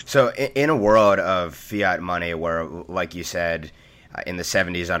So in a world of fiat money where, like you said, in the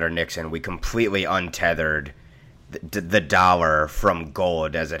 70s under Nixon, we completely untethered the dollar from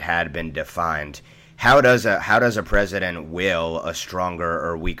gold as it had been defined, how does a president will a stronger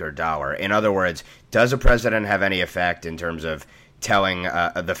or weaker dollar? In other words, does a president have any effect in terms of telling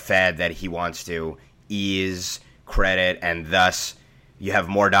the Fed that he wants to ease credit and thus you have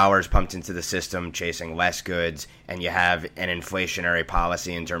more dollars pumped into the system chasing less goods, and you have an inflationary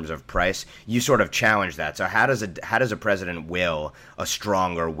policy in terms of price? You sort of challenge that. So how does a president will a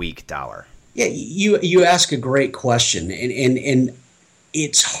strong or weak dollar? Yeah, you ask a great question, and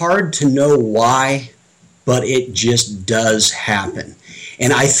it's hard to know why, but it just does happen.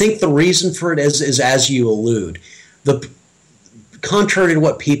 And I think the reason for it is as you allude, contrary to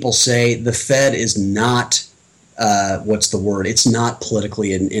what people say, the Fed is not it's not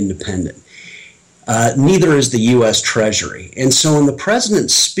politically independent. Neither is the U.S. Treasury. And so when the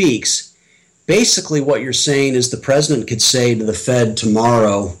president speaks, basically what you're saying is the president could say to the Fed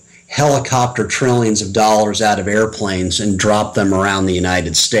tomorrow, helicopter trillions of dollars out of airplanes and drop them around the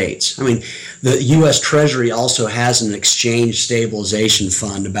United States. I mean, the U.S. Treasury also has an exchange stabilization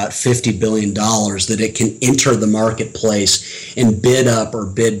fund, about $50 billion, that it can enter the marketplace and bid up or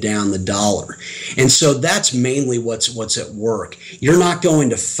bid down the dollar. And so that's mainly what's at work. You're not going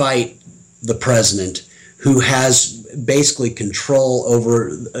to fight the president, who has basically control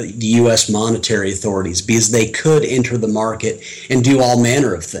over the U.S. monetary authorities, because they could enter the market and do all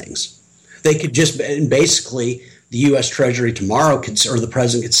manner of things. They could just basically, the U.S. Treasury tomorrow or the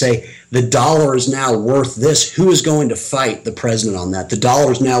president could say, the dollar is now worth this. Who is going to fight the president on that? The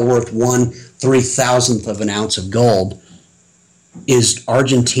dollar is now worth 1/3000th of an ounce of gold. Is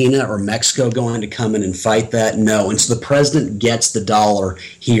Argentina or Mexico going to come in and fight that? No. And so the president gets the dollar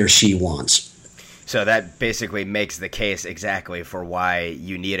he or she wants. So that basically makes the case exactly for why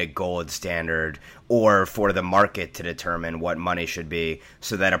you need a gold standard, or for the market to determine what money should be,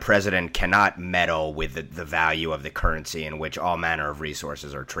 so that a president cannot meddle with the value of the currency in which all manner of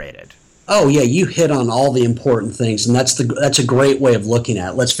resources are traded. Oh, yeah, you hit on all the important things, and that's a great way of looking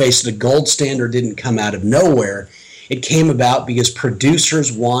at it. Let's face it, a gold standard didn't come out of nowhere. It came about because producers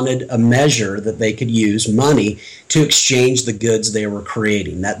wanted a measure that they could use, money, to exchange the goods they were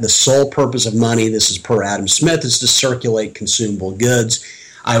creating. That the sole purpose of money, this is per Adam Smith, is to circulate consumable goods.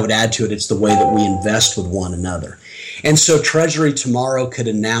 I would add to it, it's the way that we invest with one another. And so Treasury tomorrow could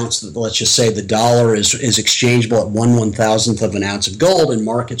announce that, let's just say, the dollar is exchangeable at 1/1000th of an ounce of gold, and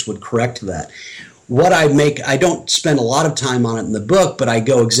markets would correct that. I don't spend a lot of time on it in the book, but I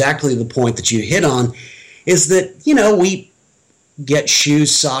go exactly to the point that you hit on, is that, we get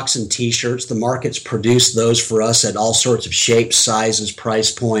shoes, socks, and T-shirts. The markets produce those for us at all sorts of shapes, sizes, price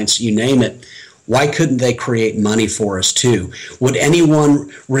points, you name it. Why couldn't they create money for us too? Would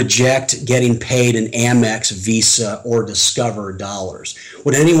anyone reject getting paid in Amex, Visa, or Discover dollars?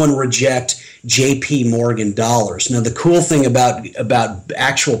 Would anyone reject JP Morgan dollars? Now, the cool thing about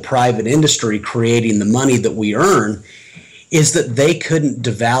actual private industry creating the money that we earn is that they couldn't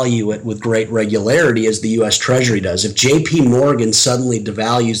devalue it with great regularity as the U.S. Treasury does. If JP Morgan suddenly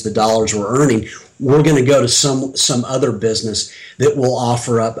devalues the dollars we're earning, we're going to go to some other business that will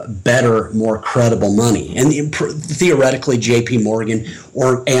offer up better, more credible money. And theoretically, JP Morgan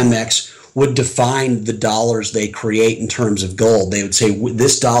or Amex would define the dollars they create in terms of gold. They would say,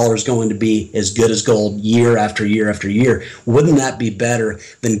 this dollar is going to be as good as gold year after year after year. Wouldn't that be better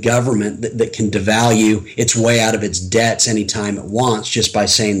than government that can devalue its way out of its debts anytime it wants just by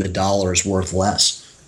saying the dollar is worth less?